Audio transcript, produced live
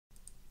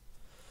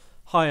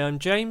Hi, I'm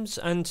James,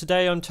 and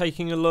today I'm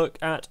taking a look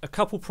at a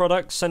couple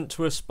products sent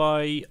to us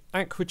by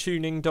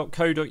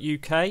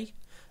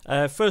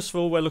aquatuning.co.uk. First of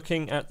all, we're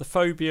looking at the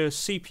Phobya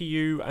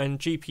CPU and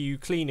GPU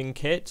cleaning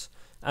kit,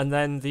 and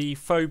then the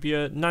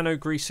Phobya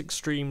NanoGrease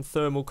Extreme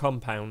thermal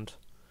compound.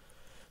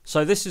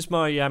 So this is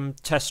my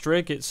test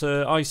rig. It's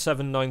a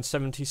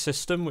i7-970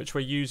 system which we're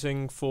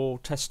using for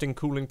testing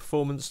cooling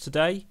performance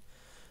today.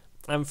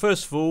 And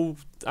first of all,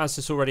 as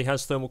this already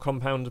has thermal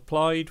compound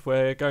applied,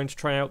 we're going to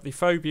try out the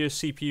Phobya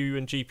CPU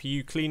and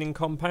GPU cleaning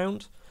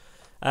compound.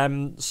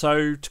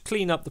 So to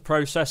clean up the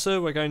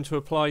processor, we're going to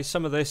apply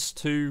some of this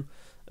to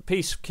a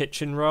piece of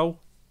kitchen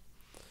roll.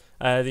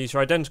 These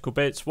are identical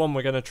bits. One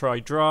we're going to try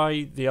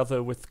dry, the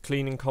other with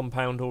cleaning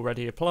compound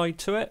already applied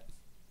to it.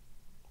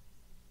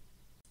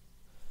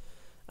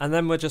 And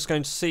then we're just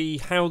going to see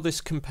how this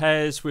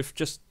compares with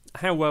just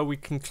how well we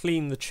can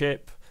clean the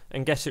chip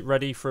and get it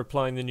ready for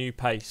applying the new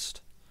paste.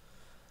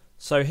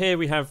 So here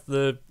we have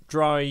the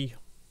dry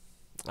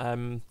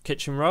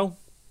kitchen roll,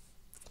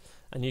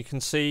 and you can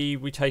see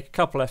we take a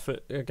couple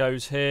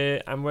goes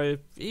here, and we're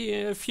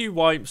a few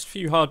wipes, a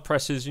few hard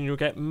presses, and you'll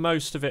get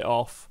most of it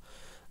off.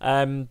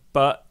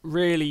 But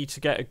really, to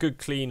get a good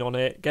clean on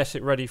it, get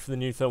it ready for the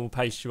new thermal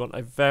paste, you want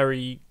a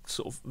very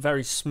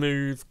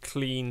smooth,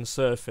 clean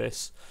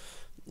surface.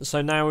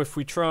 So now if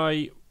we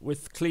try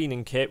with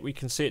cleaning kit, we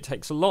can see it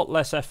takes a lot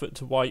less effort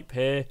to wipe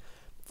here,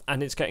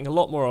 and it's getting a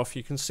lot more off.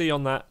 You can see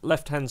on that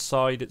left hand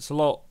side it's a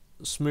lot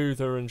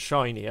smoother and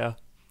shinier.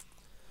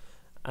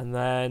 And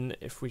then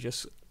if we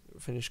just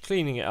finish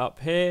cleaning it up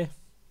here,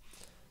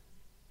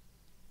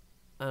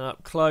 and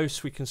up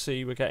close we can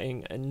see we're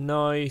getting a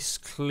nice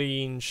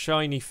clean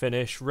shiny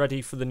finish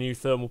ready for the new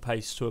thermal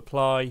paste to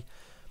apply.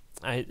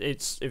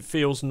 It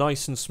feels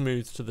nice and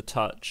smooth to the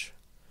touch.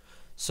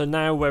 So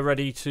now we're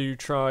ready to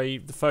try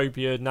the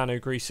Phobya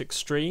NanoGrease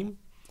Extreme.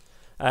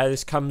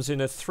 This comes in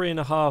a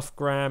 3.5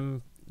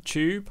 gram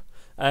tube.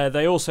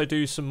 They also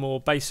do some more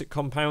basic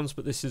compounds,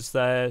 but this is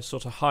their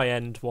sort of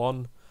high-end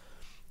one.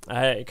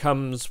 It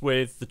comes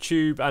with the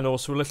tube and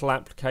also a little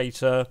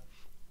applicator,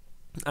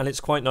 and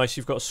it's quite nice.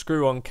 You've got a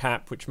screw-on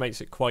cap which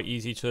makes it quite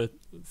easy to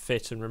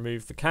fit and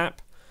remove the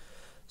cap.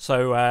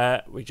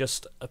 So we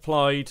just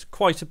applied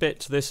quite a bit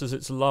to this, as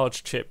it's a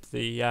large chip,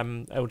 the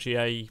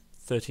LGA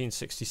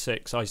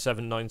 1366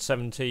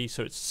 i7-970,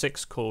 so it's a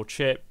 6-core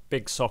chip,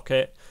 big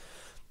socket.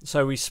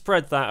 So we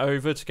spread that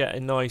over to get a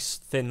nice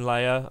thin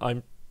layer.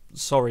 I'm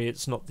sorry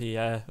it's not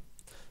the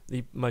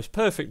most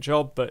perfect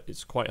job, but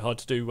it's quite hard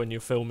to do when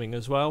you're filming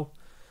as well.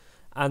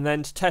 And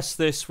then to test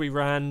this, we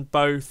ran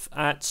both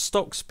at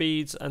stock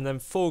speeds and then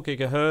 4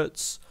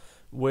 GHz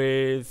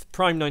with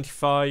Prime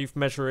 95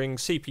 measuring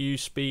CPU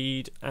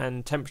speed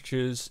and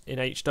temperatures in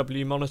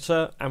HW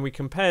monitor, and we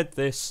compared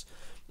this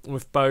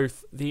with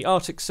both the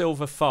Arctic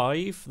Silver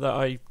 5 that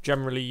I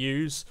generally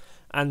use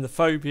and the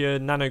Phobya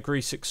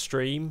NanoGrease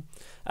Extreme.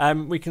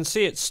 We can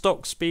see its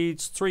stock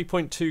speeds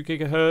 3.2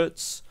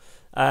 GHz,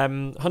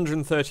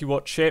 130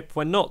 watt chip.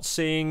 We're not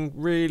seeing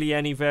really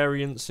any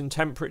variance in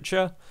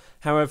temperature.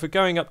 However,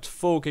 going up to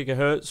 4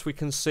 GHz, we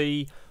can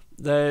see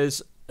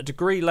there's a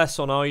degree less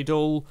on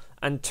idle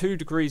and 2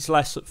 degrees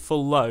less at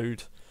full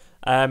load.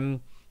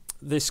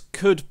 This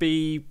could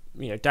be,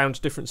 down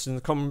to differences in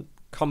the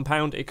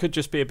compound. It could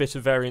just be a bit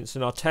of variance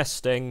in our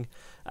testing.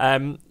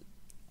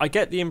 I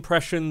get the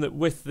impression that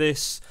with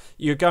this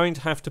you're going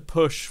to have to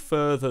push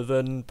further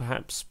than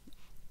perhaps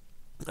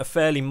a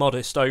fairly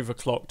modest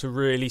overclock to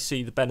really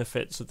see the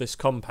benefits of this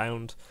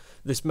compound.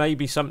 This may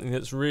be something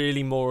that's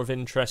really more of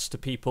interest to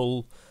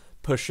people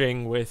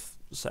pushing with,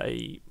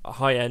 say, a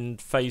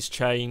high-end phase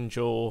change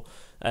or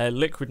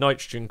liquid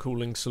nitrogen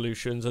cooling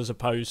solutions, as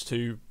opposed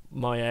to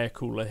my air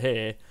cooler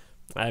here.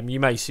 You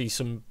may see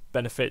some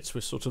benefits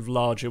with sort of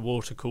larger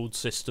water-cooled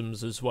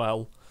systems as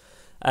well.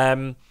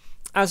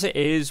 As it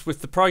is,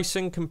 with the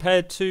pricing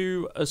compared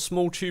to a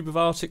small tube of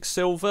Arctic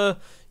Silver,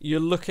 you're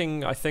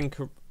looking, I think,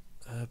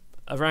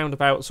 around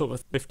about sort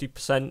of a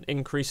 50%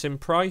 increase in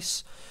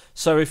price.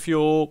 So if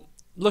you're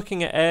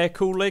looking at air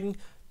cooling,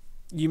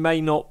 you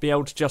may not be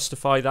able to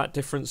justify that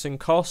difference in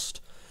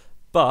cost.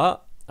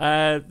 But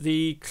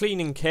the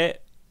cleaning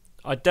kit,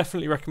 I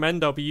definitely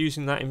recommend. I'll be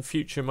using that in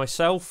future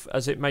myself,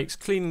 as it makes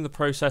cleaning the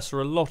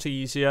processor a lot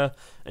easier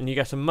and you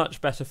get a much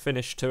better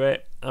finish to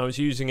it. I was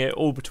using it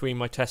all between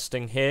my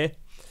testing here.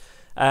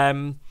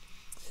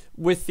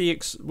 With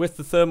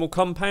the thermal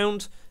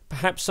compound,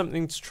 perhaps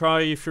something to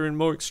try if you're in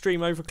more extreme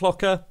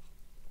overclocker.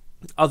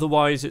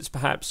 Otherwise, it's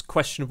perhaps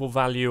questionable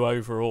value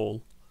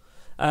overall.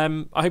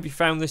 I hope you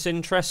found this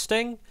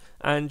interesting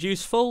and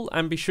useful,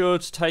 and be sure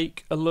to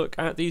take a look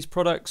at these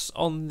products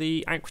on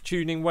the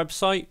Aquatuning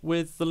website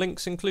with the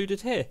links included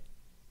here.